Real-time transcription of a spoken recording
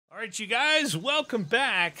Alright, you guys, welcome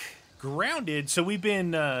back. Grounded. So we've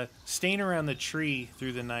been staying around the tree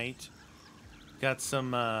through the night. Got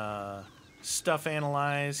some stuff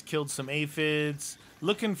analyzed, killed some aphids,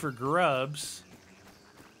 looking for grubs.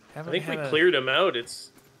 I think we cleared them out.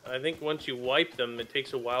 I think once you wipe them, it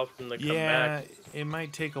takes a while for them to come back. Yeah, it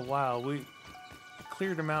might take a while. We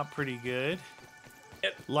cleared them out pretty good.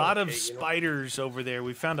 Yep. A lot of spiders over there.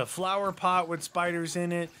 We found a flower pot with spiders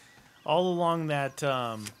in it. All along that,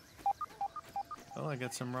 oh, I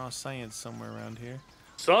got some raw science somewhere around here.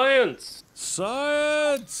 Science!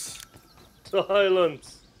 Science!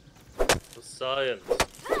 Silence! The science.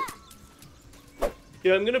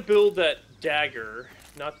 Yeah, I'm gonna build that dagger.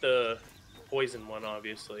 Not the poison one,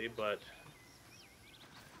 obviously, but...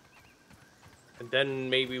 And then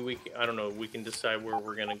maybe we can, I don't know, we can decide where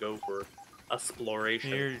we're gonna go for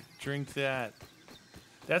exploration. Here, drink that.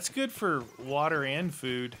 That's good for water and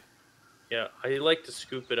food. Yeah, I like to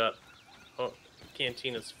scoop it up. Oh,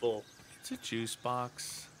 cantina's full. It's a juice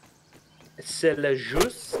box. C'est le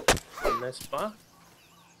jus, n'est-ce pas?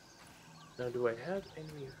 Now, do I have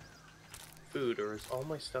any food, or is all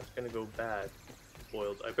my stuff gonna go bad?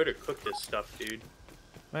 Boiled. I better cook this stuff, dude.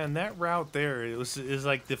 Man, that route there is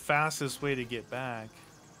like the fastest way to get back.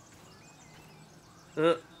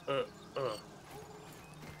 Hello,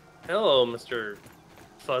 Mr.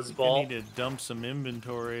 Fuzzball. I need to dump some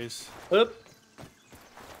inventories. Hup.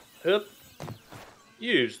 Hup.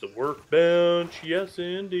 Use the workbench. Yes,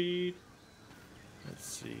 indeed. Let's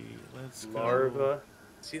see. Let's go. Larva.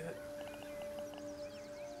 See that?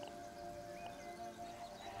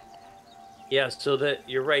 Yeah, so that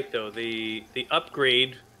you're right though. The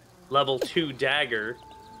upgrade level 2 dagger.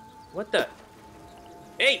 What the?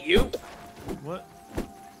 Hey, you! What?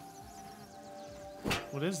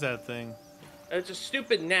 What is that thing? It's a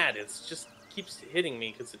stupid gnat. It's just keeps hitting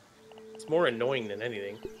me because it's more annoying than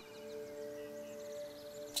anything.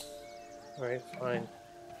 All right, fine.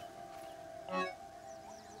 All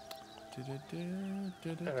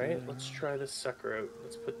right, let's try this sucker out.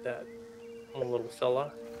 Let's put that on a little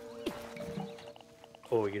fella.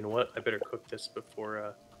 Oh, you know what? I better cook this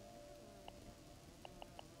before.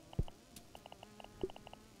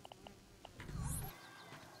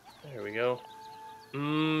 There we go.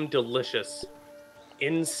 Mmm, delicious.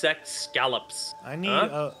 Insect scallops. I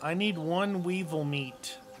need one weevil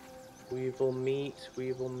meat. Weevil meat.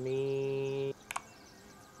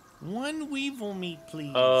 One weevil meat,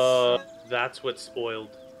 please. That's what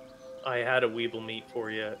spoiled. I had a weevil meat for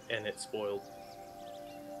you, and it spoiled.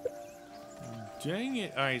 Dang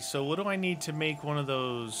it. Alright, so what do I need to make one of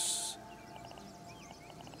those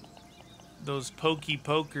pokey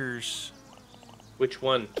pokers? Which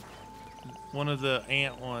one? One of the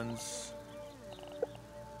ant ones.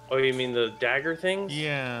 Oh, you mean the dagger things?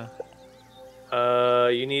 Yeah.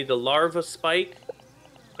 You need the larva spike,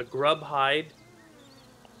 a grub hide,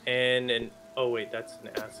 and an... Oh, wait, that's an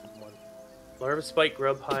acid one. Larva spike,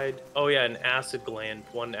 grub hide. Oh, yeah, an acid gland.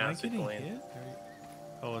 One acid gland. Hit?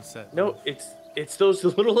 Oh, it's that. No, it's those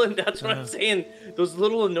little... That's what I'm saying. Those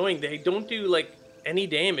little annoying... They don't do, like, any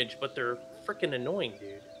damage, but they're freaking annoying,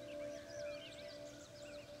 dude.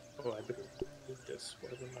 Oh, I better move this.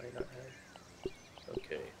 What am I not have?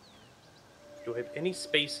 Okay. Do I have any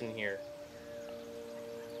space in here?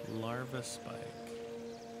 Larva spike.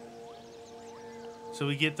 So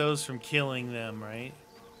we get those from killing them, right?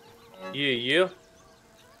 Yeah.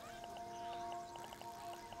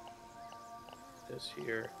 This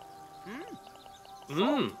here.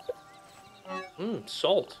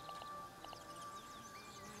 Salt.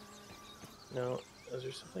 Now, is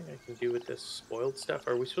there something I can do with this spoiled stuff?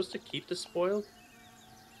 Are we supposed to keep the spoiled?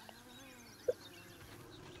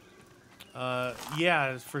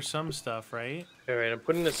 Yeah, for some stuff, right? Alright, I'm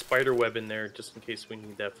putting the spider web in there just in case we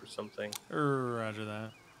need that for something. Roger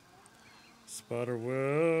that. Spider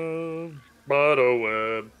web. Spider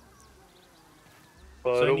web.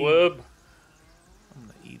 Spider web. I'm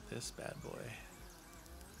gonna eat this bad boy.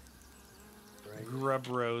 Right. Grub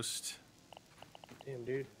roast. Damn,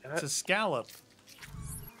 dude. It's a scallop.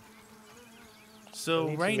 So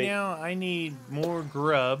right now I need more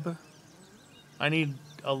grub. I need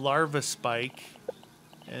a larva spike,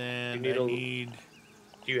 and Do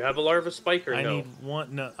you have a larva spike or no? I need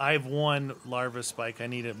one. No, I have one larva spike. I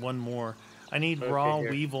need one more. I need raw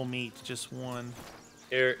weevil meat, just one.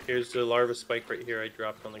 Here's the larva spike right here. I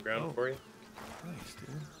dropped on the ground for you. Nice, dude.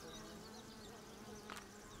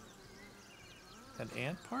 An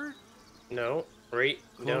ant part? No, right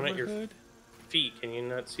down at your hood? feet. Can you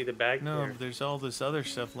not see the bag? No, there? there's all this other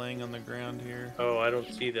stuff laying on the ground here. Oh, I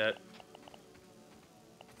don't see that.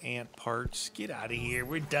 Ant parts. Get out of here.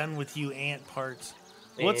 We're done with you ant parts.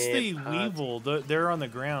 What's And the weevil? They're on the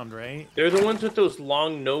ground, right? they're the ones with those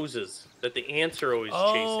long noses that the ants are always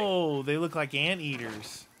chasing. Oh, they look like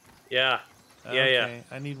anteaters. Yeah. Yeah, Okay,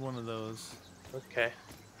 I need one of those. Okay.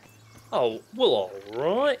 Oh, well, all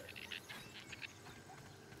right.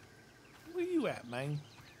 Where you at, man?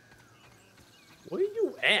 Where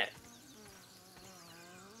you at?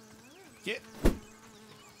 Get.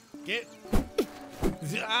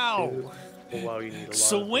 Ow! Oh, wow, you need a lot of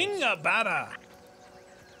Swing things. a batter.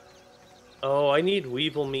 Oh, I need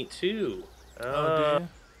weevil meat too. Oh, do you?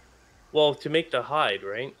 Well, to make the hide,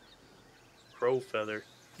 right? Crow feather.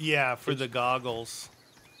 Yeah, for the goggles.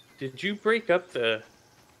 Did you break up the...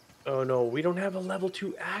 Oh, no, we don't have a level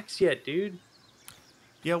 2 axe yet, dude.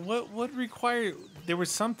 Yeah, what required? There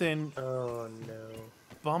was something. Oh, no.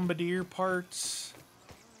 Bombardier parts.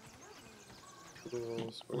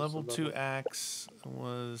 Tools. Level 2 axe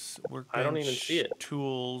was workbench. I don't even see it.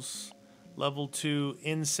 Tools. Level 2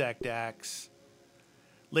 insect axe.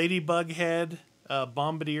 Ladybug head,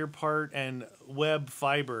 bombardier part, and web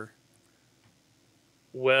fiber.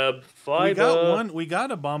 Web fiber. We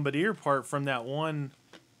got a bombardier part from that one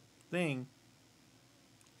thing.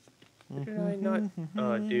 Did I not?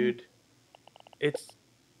 Oh, dude.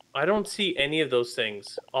 I don't see any of those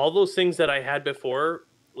things. All those things that I had before,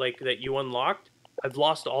 like that you unlocked, I've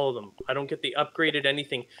lost all of them. I don't get the upgraded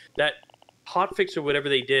anything. That hotfix or whatever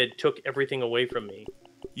they did took everything away from me.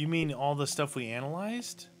 You mean all the stuff we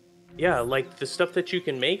analyzed? Yeah, like the stuff that you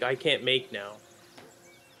can make, I can't make now.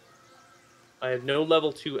 I have no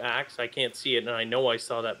level 2 axe. I can't see it, and I know I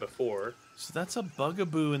saw that before. So that's a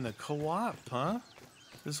bugaboo in the co-op, huh?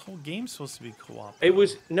 This whole game's supposed to be co-op. It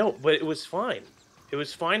was... No, but it was fine. It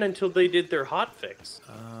was fine until they did their hotfix.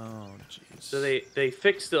 Oh, jeez. So they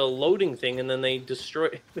fixed the loading thing, and then they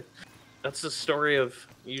destroyed... That's the story of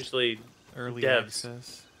usually Early devs.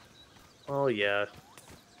 access. Oh, yeah.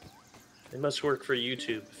 They must work for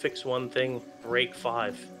YouTube. Fix one thing, break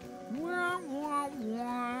 5.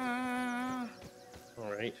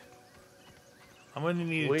 Alright. I'm gonna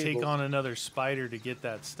need to take on another spider to get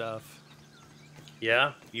that stuff.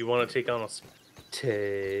 Yeah? You want to take on a...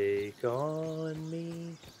 Take on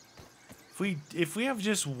me? If we have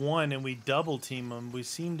just one and we double team them, we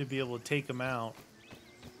seem to be able to take them out.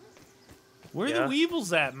 Where are the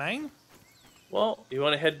weevils at, man? Well, you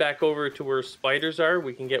want to head back over to where spiders are?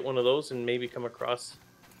 We can get one of those and maybe come across.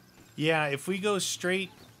 Yeah, if we go straight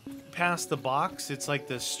past the box, it's like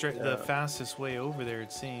the fastest way over there,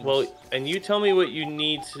 it seems. Well, and you tell me what you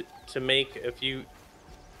need to make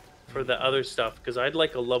for the other stuff, because I'd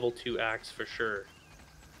like a level 2 axe for sure.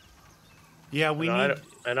 Yeah, we need...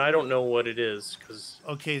 And I don't know what it is, because...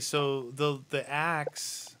 Okay, so the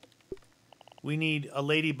axe, we need a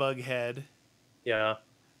ladybug head. Yeah.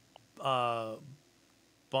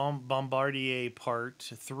 Bombardier part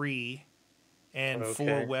 3 and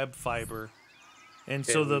 4 web fiber. And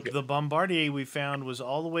Okay, so the Bombardier we found was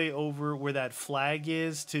all the way over where that flag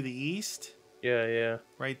is to the east. Yeah.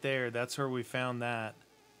 Right there. That's where we found that.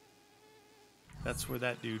 That's where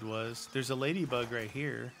that dude was. There's a ladybug right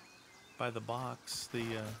here by the box, the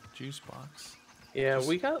juice box. Yeah,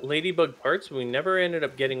 we got ladybug parts. We never ended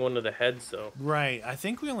up getting one of the heads, though. Right. I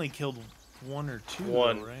think we only killed 1 or 2,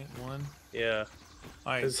 One. though, right? 1? Yeah.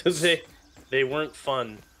 All right. They weren't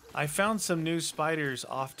fun. I found some new spiders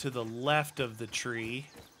off to the left of the tree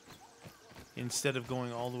instead of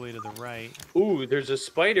going all the way to the right. Ooh, there's a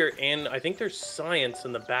spider, and I think there's science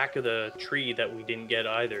in the back of the tree that we didn't get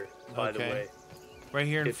either, by the way. Right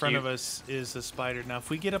here in front of us is a spider. Now, if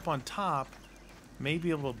we get up on top, maybe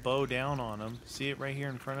able to bow down on them. See it right here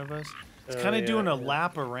in front of us? It's kind of doing a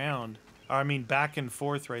lap around. Or, I mean, back and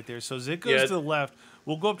forth right there. So as it goes to the left,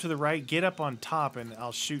 we'll go up to the right, get up on top, and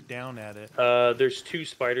I'll shoot down at it. There's 2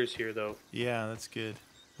 spiders here, though. Yeah, that's good.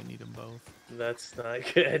 We need them both. That's not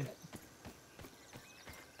good.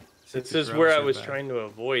 This is where I was trying to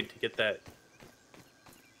avoid to get that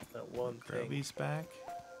one thing. Grubby's back.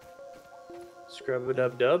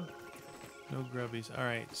 Scrub-a-dub-dub. No grubbies. All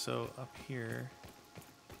right, so up here.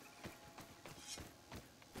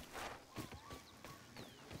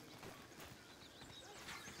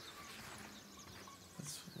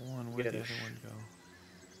 That's one. Where'd the other one go?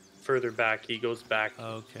 Further back, he goes back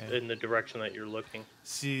okay. in the direction that you're looking.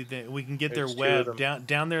 See, we can get their web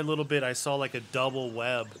down there a little bit. I saw like a double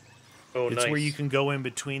web. Oh, it's nice. where you can go in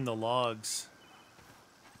between the logs.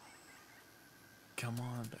 Come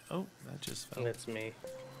on. Oh, that just fell. That's me.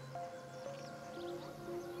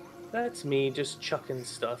 That's me just chucking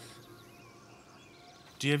stuff.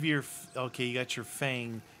 Do you have your... Okay, you got your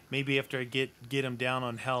fang. maybe after I get him down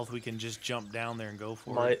on health, we can just jump down there and go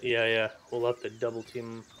for it. Yeah. We'll have to double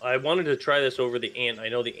team. I wanted to try this over the ant. I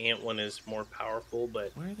know the ant one is more powerful,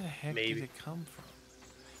 but Where the heck maybe. did it come from?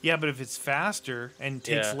 Yeah, but if it's faster and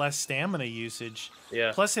takes less stamina usage,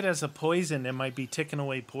 plus it has a poison, it might be ticking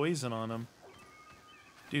away poison on him.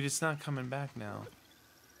 Dude, it's not coming back now.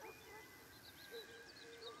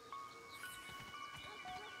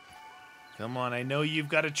 Come on, I know you've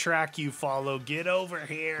got a track you follow. Get over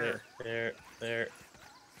here. There.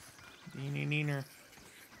 Neener. Is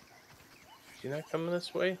he not coming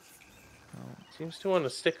this way? No. Seems to want to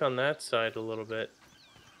stick on that side a little bit.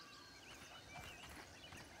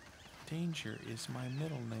 Danger is my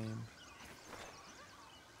middle name.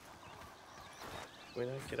 Can we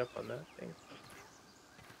not get up on that thing?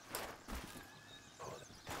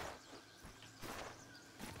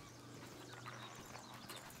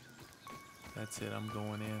 That's it, I'm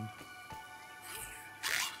going in.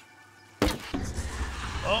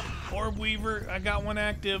 Oh, Orb Weaver, I got one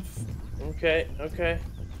active. Okay.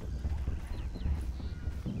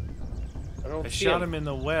 I shot him in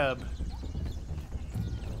the web.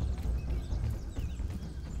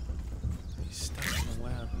 He's stuck in the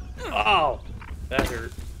web. Oh, that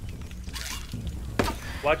hurt.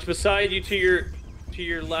 Watch beside you to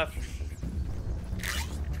your left.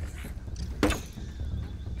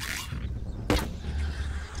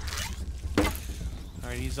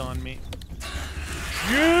 Alright, he's on me.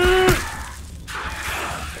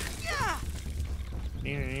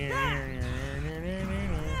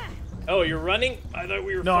 Oh, you're running? I thought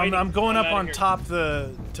we were No, fighting. I'm going up on top to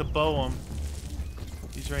bow him.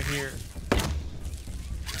 He's right here.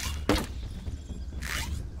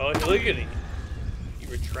 Oh, look at him. He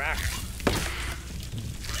retracts.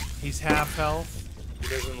 He's half health. He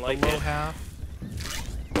doesn't like Below it. half.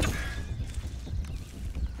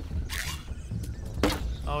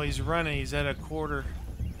 Oh, he's running. He's at a quarter.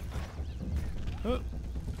 Oh,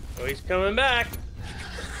 He's coming back.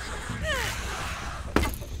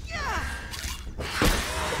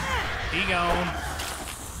 he gone.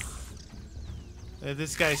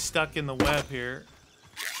 This guy's stuck in the web here.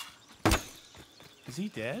 Is he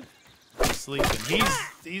dead? He's sleeping.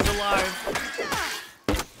 He's alive.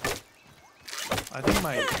 I think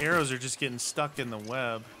my arrows are just getting stuck in the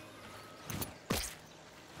web.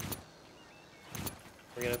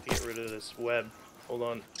 We're gonna have to get rid of this web. Hold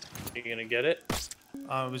on. Are you gonna get it?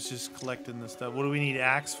 I was just collecting the stuff. What do we need?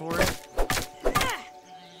 Axe for it?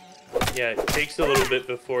 Yeah, it takes a little bit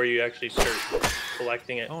before you actually start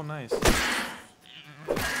collecting it. Oh, nice.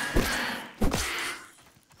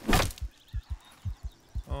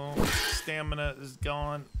 Oh, stamina is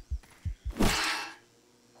gone.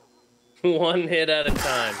 One hit at a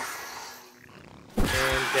time.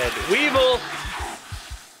 And dead. Weevil!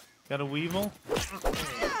 Got a weevil?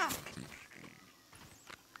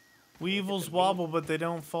 Weevils wobble, but they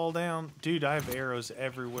don't fall down. Dude, I have arrows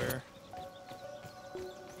everywhere.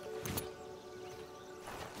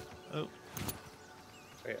 Oh.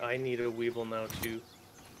 Right, I need a weevil now, too.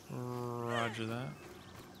 Roger that.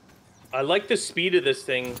 I like the speed of this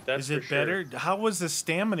thing, that's Is it for sure. better? How was the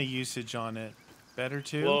stamina usage on it? Better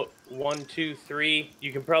too? Well, 1, 2, 3.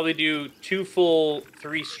 You can probably do 2 full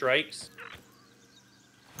 3 strikes.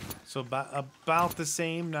 So about the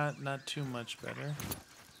same, not too much better.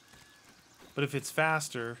 But if it's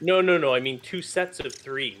faster... No. I mean 2 sets of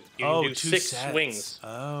 3. You can do 6 sets. swings.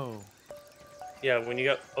 Oh. Yeah, when you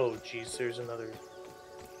got... Oh, jeez, there's another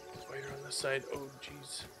spider on the side. Oh,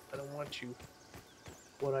 jeez. I don't want you.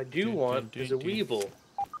 What I do want is a weevil.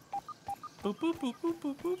 Boop, boop, boop, boop,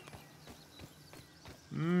 boop, boop.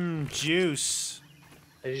 Mmm, juice.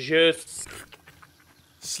 Just...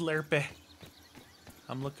 Slurpee.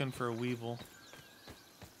 I'm looking for a weevil.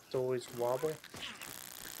 It's always wobble.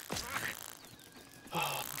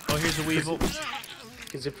 Oh, here's a weevil.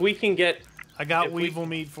 Because if we can get... I got weevil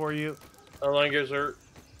meat for you. How long is her?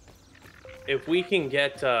 If we can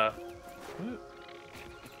get that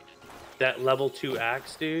level 2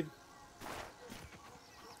 axe, dude.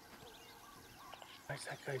 Why is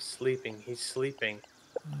that guy sleeping? He's sleeping.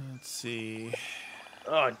 Let's see.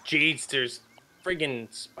 Oh, jeez, there's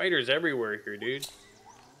friggin' spiders everywhere here, dude.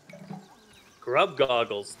 Grub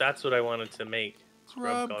goggles. That's what I wanted to make.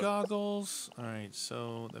 Grub goggles. Alright,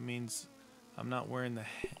 so that means I'm not wearing the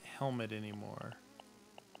helmet anymore.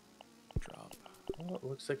 Drop. Well, it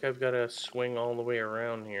looks like I've got to swing all the way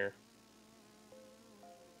around here.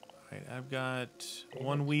 Alright, I've got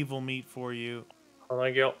one weevil meat for you. How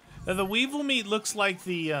long go? Now, the weevil meat looks like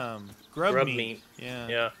the grub meat.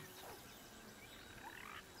 Yeah.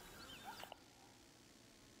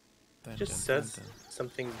 Dun, Just dun, says dun, dun.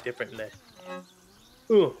 something different there.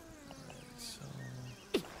 Ooh. So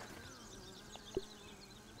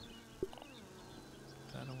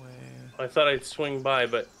that away. I thought I'd swing by,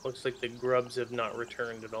 but looks like the grubs have not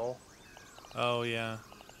returned at all. Oh yeah.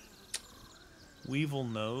 Weevil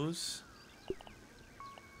nose.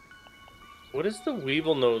 What is the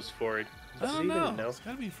weevil nose for? I Does don't it even know. know? It's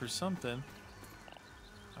gotta be for something.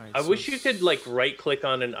 All right, I so wish you could like right-click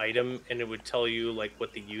on an item and it would tell you like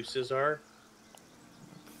what the uses are.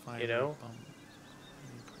 You know?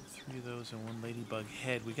 Put 3 of those and 1 ladybug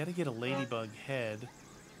head. We gotta get a ladybug head.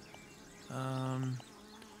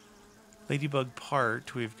 Ladybug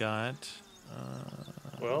part we've got.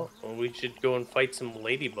 Well, we should go and fight some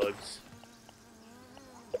ladybugs.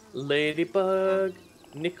 Ladybug,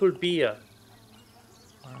 Nickelbia.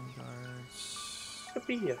 Arm guards.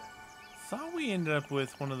 Nickelbia. Thought we ended up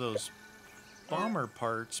with one of those bomber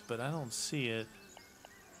parts, but I don't see it.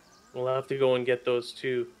 We'll have to go and get those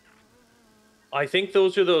too. I think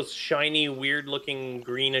those are those shiny, weird-looking,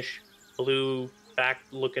 greenish, blue,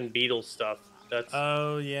 back-looking beetle stuff. That's.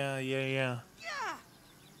 Oh yeah.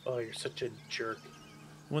 Oh, you're such a jerk.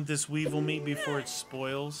 Want this weevil meat before it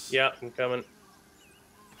spoils? Yeah, I'm coming.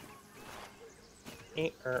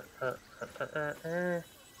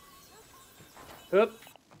 Hoop.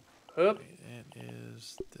 Hoop. It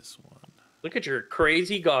is this one. Look at your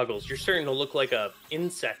crazy goggles. You're starting to look like a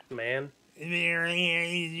insect, man. See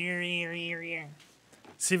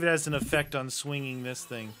if it has an effect on swinging this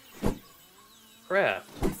thing. Crap.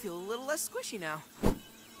 I feel a little less squishy now.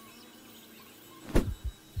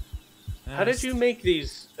 How did you make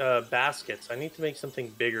these baskets? I need to make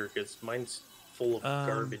something bigger because mine's full of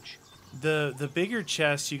garbage. The bigger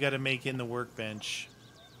chest you got to make in the workbench.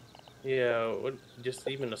 Yeah, just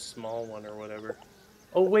even a small one or whatever.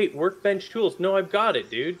 Oh wait, workbench tools. No, I've got it,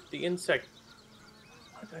 dude. The insect.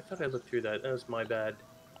 I thought I looked through that. That was my bad.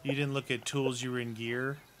 You didn't look at tools, you were in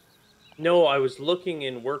gear? No, I was looking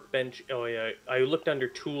in workbench. Oh yeah, I looked under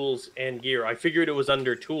tools and gear. I figured it was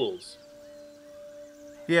under tools.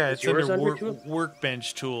 Yeah, Is it's yours under under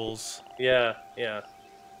workbench tools. Yeah.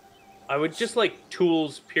 I would just like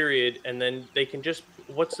tools, period, and then they can just.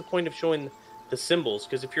 What's the point of showing the symbols?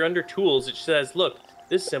 Because if you're under tools, it says, look,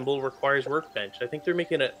 this symbol requires workbench. I think they're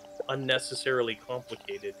making it unnecessarily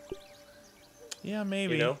complicated. Yeah,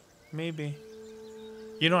 maybe. You know? Maybe.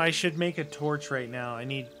 You know, I should make a torch right now. I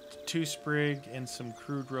need 2 sprig and some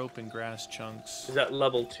crude rope and grass chunks. Is that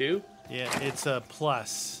level 2? Yeah, it's a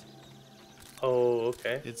plus. Oh,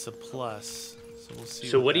 okay. It's a plus. So we'll see.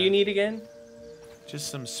 So what do you need again? Just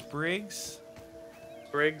some sprigs.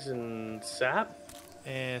 Sprigs and sap?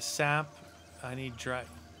 Sap. I need dry.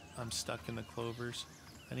 I'm stuck in the clovers.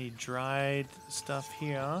 I need dried stuff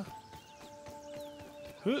here.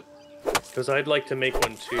 Because I'd like to make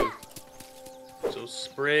one too. So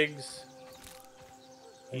sprigs.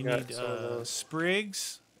 You need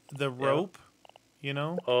sprigs, the rope, you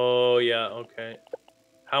know? Oh, yeah, okay.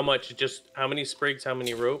 How much? Just how many sprigs, how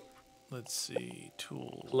many rope? Let's see.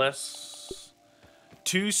 Tools. Less.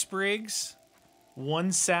 2 sprigs,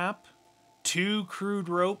 1 sap, 2 crude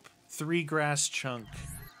rope, 3 grass chunk.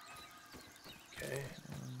 Okay.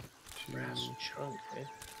 1, 2, Grass chunk, eh?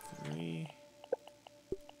 3.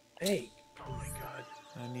 Hey. Oh my god.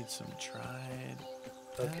 I need some dried.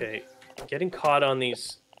 Okay. Getting caught on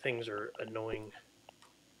these things are annoying.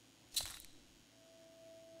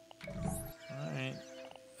 Alright.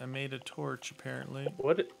 I made a torch, apparently.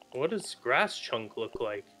 What does grass chunk look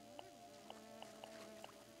like?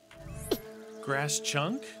 Grass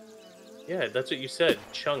chunk? Yeah, that's what you said.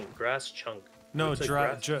 Chunk, grass chunk. No, Looks like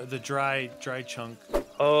grass. the dry chunk.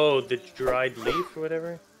 Oh, the dried leaf or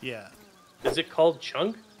whatever? Yeah. Is it called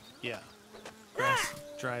chunk? Yeah. Grass,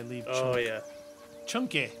 dry leaf chunk. Oh, yeah.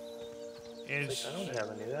 Chunky. It's like, I don't have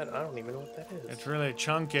any of that. I don't even know what that is. It's really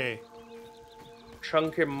chunky.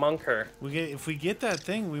 Chunker munker. If we get that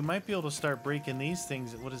thing, we might be able to start breaking these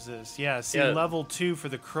things. What is this? Yeah, see, level 2 for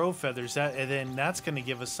the crow feathers. And then that's going to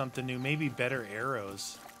give us something new. Maybe better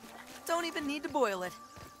arrows. Don't even need to boil it.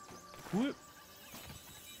 Whoop.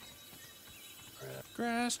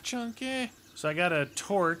 Grass chunky. So I got a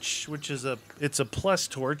torch, which is it's a plus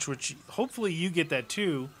torch, which hopefully you get that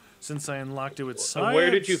too, since I unlocked it with science.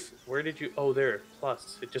 Where did you, oh, there,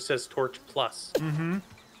 plus. It just says torch plus. Mm-hmm.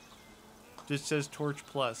 Just says torch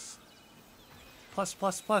plus.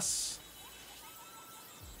 Plus.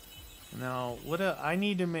 Now, I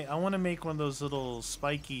need to make, I want to make one of those little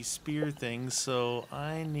spiky spear things, so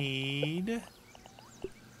I need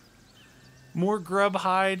more grub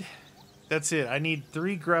hide. That's it. I need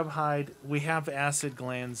 3 grub hide. We have acid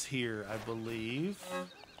glands here, I believe.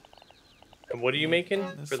 And what are you making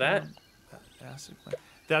for that? Acid gland.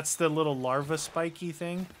 That's the little larva spiky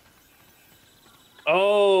thing.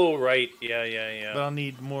 Oh, right. Yeah. But I'll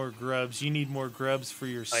need more grubs. You need more grubs for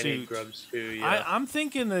your suit. I need grubs too, yeah. I'm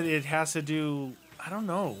thinking that it has to do... I don't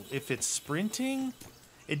know. If it's sprinting...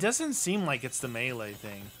 It doesn't seem like it's the melee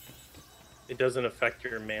thing. It doesn't affect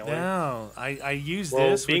your melee? No. I use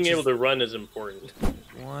well, this, being able to run is important.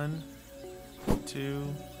 1,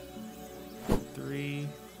 2, 3,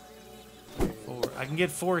 4. I can get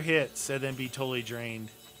 4 hits and then be totally drained.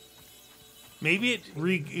 Maybe it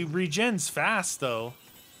regens fast, though.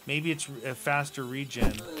 Maybe it's a faster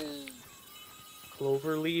regen.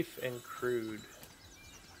 Cloverleaf and crude.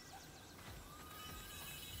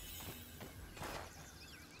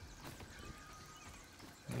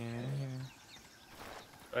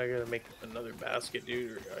 I gotta make another basket,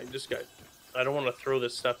 dude. I don't want to throw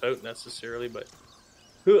this stuff out necessarily, but...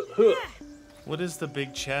 What is the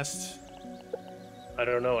big chest? I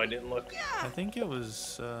don't know, I didn't look. I think it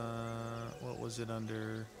was, what was it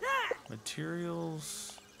under?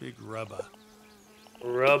 Materials, big rubber.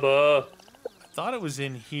 Rubber. I thought it was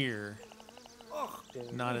in here,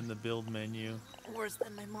 not in the build menu. Worse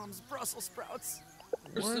than my mom's Brussels sprouts.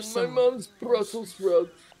 Worse than my mom's Brussels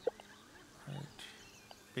sprouts. Right.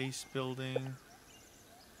 Base building.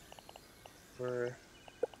 Where?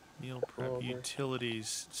 Meal prep,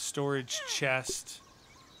 utilities, storage chest.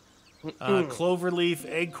 Cloverleaf,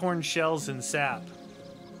 acorn shells, and sap.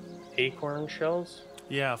 Acorn shells?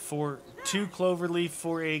 Yeah, 2 cloverleaf,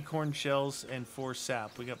 4 acorn shells, and 4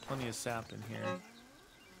 sap. We got plenty of sap in here.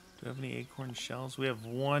 Do we have any acorn shells? We have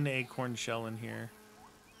 1 acorn shell in here.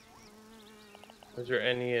 Is there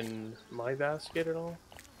any in my basket at all?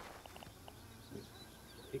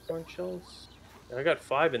 Acorn shells? I got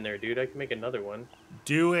 5 in there, dude. I can make another one.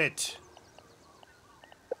 Do it!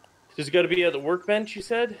 Does it got to be at the workbench, you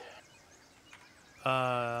said?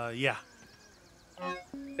 Yeah.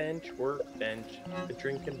 Bench, workbench. The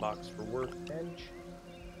drinking box for workbench.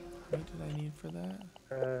 What did I need for that?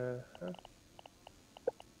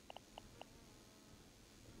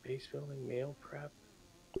 Base building, mail prep.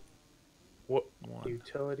 What? 1.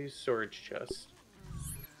 Utilities, storage chest.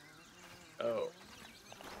 Oh.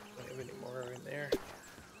 Do I have any more in there?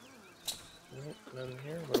 Nope, none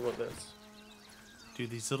here. What about this? Dude,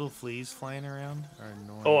 these little fleas flying around are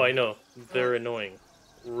annoying. Oh, I know. They're annoying.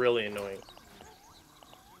 Really annoying.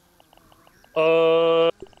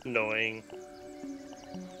 Annoying.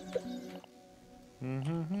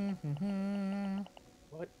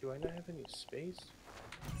 What? Do I not have any space?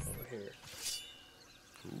 Over here.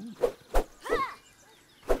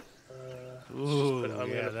 Ooh, I'm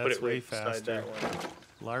yeah, gonna that's put it way right beside faster. that one.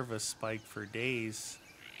 Larva spike for days.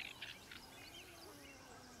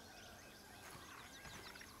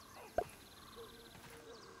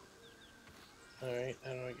 Alright,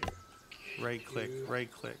 how do I get Right click,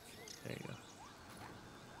 right click. There you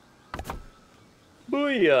go.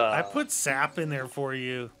 Booyah! I put sap in there for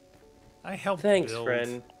you. I helped Thanks, build.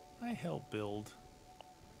 friend. I helped build.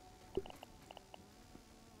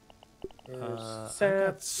 I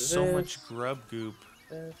got so much grub goop.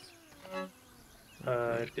 Did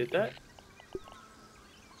that?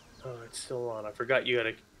 Oh, it's still on. I forgot you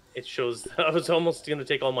gotta... It shows... I was almost gonna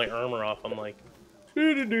take all my armor off. I'm like...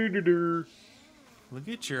 Look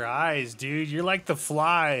at your eyes, dude. You're like the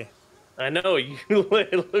fly. I know,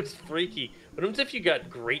 it looks freaky. What happens if you got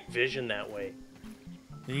great vision that way?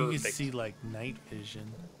 You can see, like, night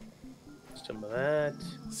vision. Some of that.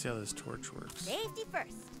 Let's see how this torch works. Safety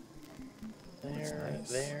first. There, nice.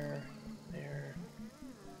 there.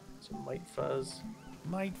 Some mite fuzz.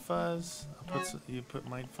 Mite fuzz. You put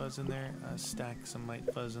mite fuzz in there. I'll stack some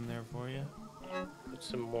mite fuzz in there for you. Put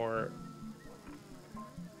some more...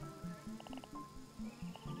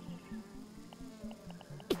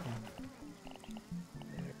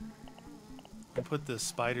 I'll put the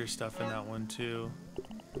spider stuff in that one, too.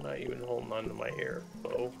 I'm not even holding on to my hair.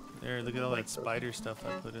 Oh. There, look at all that spider stuff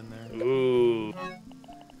I put in there. Ooh.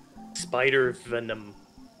 Spider venom.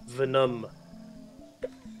 Venom.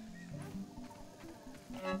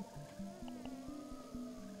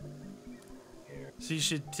 So you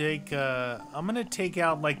should take, I'm gonna take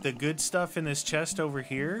out, like, the good stuff in this chest over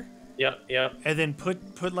here. Yeah. And then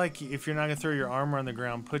put like, if you're not gonna throw your armor on the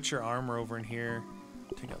ground, put your armor over in here.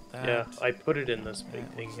 Take out that. Yeah, I put it in this big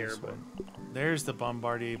thing here, but... There's the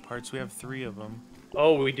bombardier parts. We have 3 of them.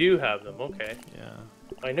 Oh, we do have them. Okay. Yeah.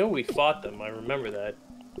 I know we fought them. I remember that.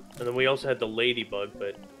 And then we also had the ladybug,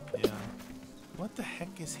 but... Yeah. What the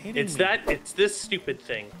heck is hitting me? It's this stupid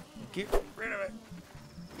thing. Get rid of it.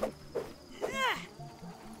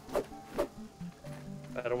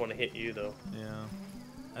 I don't want to hit you, though. Yeah.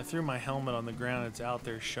 I threw my helmet on the ground. It's out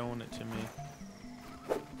there showing it to me.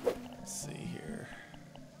 Let's see here.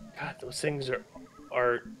 God, those things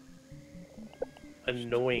are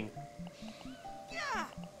annoying.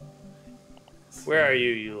 Where are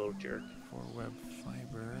you little jerk? For web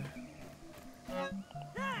fiber.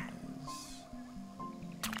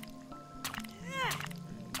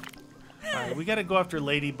 Alright, we gotta go after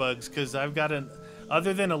ladybugs because I've got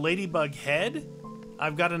other than a ladybug head,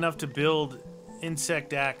 I've got enough to build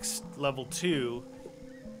insect axe level 2.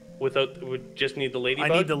 We just need the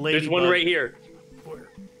ladybug? I need the ladybug. There's one right here.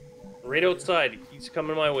 Right outside. He's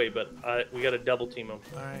coming my way, but we gotta double team him.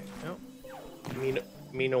 Alright, nope.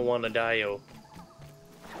 Me no wanna die, oh.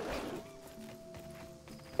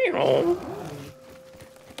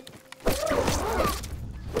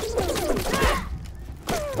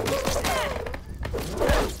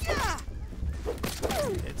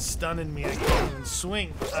 It's stunning me. I can't even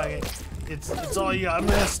swing. It's all you. I'm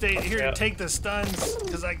gonna stay here to take the stuns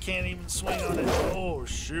because I can't even swing on it. Oh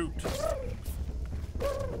shoot!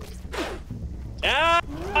 Ah!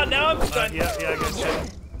 Now I'm stunned. Yeah, I got you.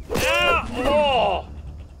 Ah! Oh!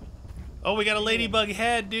 Oh, we got a ladybug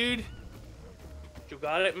head, dude. You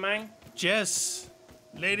got it, man? Jess,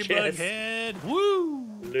 ladybug Jess. head. Woo!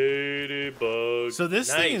 Ladybug. So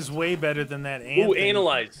this thing is way better than that ant. Ooh, thing.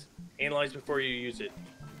 analyze. Analyze before you use it.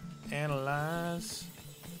 Analyze.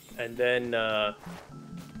 And then then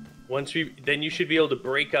you should be able to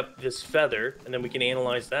break up this feather, and then we can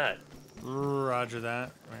analyze that. Roger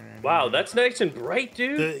that. Wow, that's nice and bright,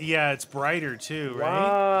 dude. Yeah, it's brighter too, right?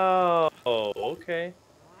 Wow. Oh, okay.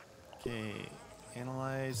 Okay,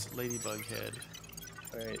 analyze ladybug head.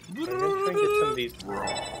 All right. I'm gonna try and get some of these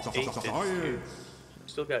aphids, dude.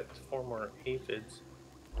 Still got 4 more aphids.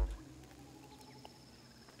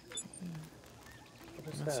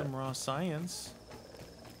 What is That's that? some raw science.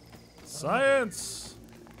 Science!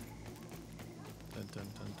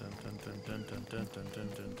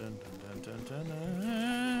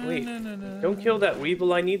 Wait, don't kill that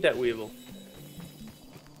weevil. I need that weevil.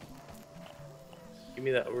 Give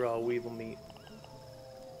me that raw weevil meat.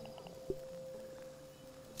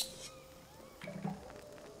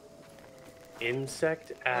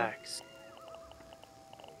 Insect axe.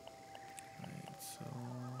 Right, so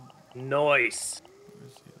Nice.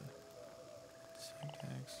 where's the insect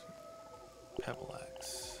axe? Pebble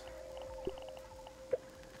axe.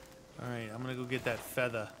 Alright, I'm gonna go get that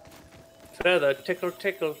feather. Feather, tickle,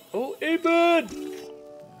 tickle. Oh, aphid! I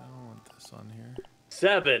don't want this on here.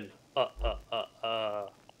 7.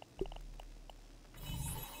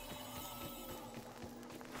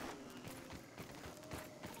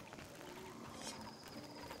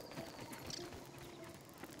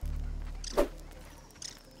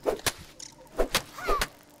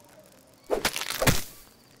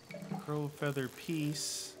 Crow feather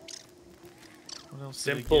piece. What else?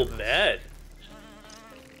 did it Simple give us? bed.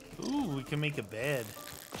 Ooh, we can make a bed.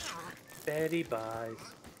 Betty buys.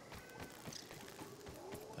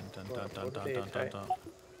 Dun, What dun, do dun, they dun, dun, type? dun.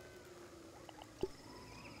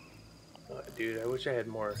 Oh, dude, I wish I had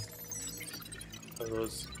more of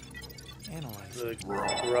those Analyze. the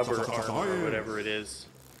rubber armor or whatever it is.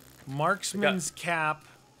 Marksman's cap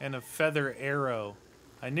and a feather arrow.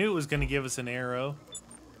 I knew it was going to give us an arrow.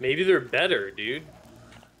 Maybe they're better, dude.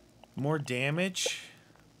 More damage.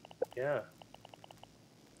 Yeah.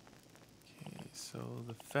 Okay, so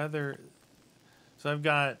the feather. So I've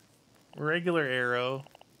got regular arrow,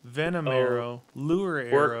 venom arrow, lure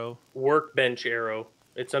arrow, Workbench arrow.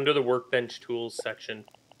 It's under the workbench tools section.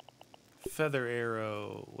 feather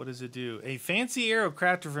arrow. What does it do? A fancy arrow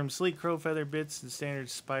crafted from sleek crow feather bits and standard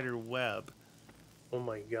spider web. Oh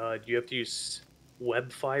my god, you have to use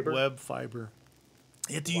web fiber? Web fiber.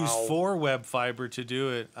 You have to use Wow. 4 web fiber to do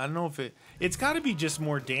it. I don't know if it's got to be just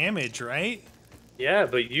more damage, right? Yeah,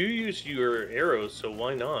 but you use your arrows, so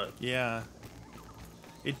why not? Yeah.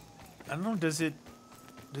 I don't know,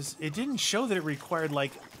 it didn't show that it required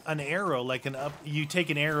like an arrow, like you take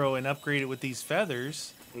an arrow and upgrade it with these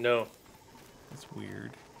feathers. No. That's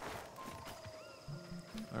weird.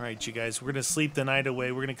 All right, you guys, we're going to sleep the night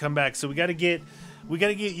away. We're going to come back. So we got to get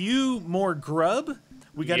you more grub.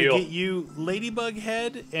 We got to get you ladybug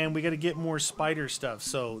head, and we got to get more spider stuff.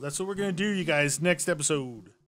 So that's what we're going to do, you guys, next episode.